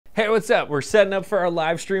Hey, what's up? We're setting up for our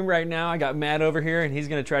live stream right now. I got Matt over here and he's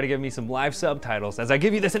gonna try to give me some live subtitles as I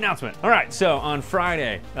give you this announcement. All right, so on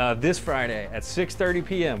Friday, this Friday at 6:30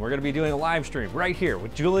 p.m., we're gonna be doing a live stream right here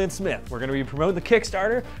with Julian Smith. We're gonna be promoting the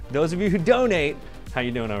Kickstarter. Those of you who donate, how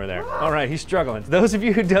you doing over there? All right, he's struggling. Those of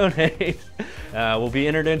you who donate will be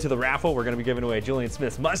entered into the raffle. We're gonna be giving away Julian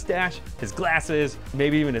Smith's mustache, his glasses,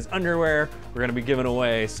 maybe even his underwear. We're gonna be giving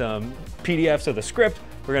away some PDFs of the script.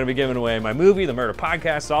 We're gonna be giving away my movie, The Murder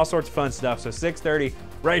Podcast, all sorts of fun stuff. So 6:30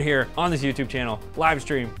 right here on this YouTube channel, live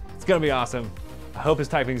stream. It's gonna be awesome. I hope his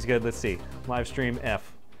typing is good. Let's see. Live stream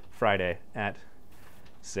F Friday at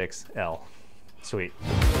 6L. Sweet.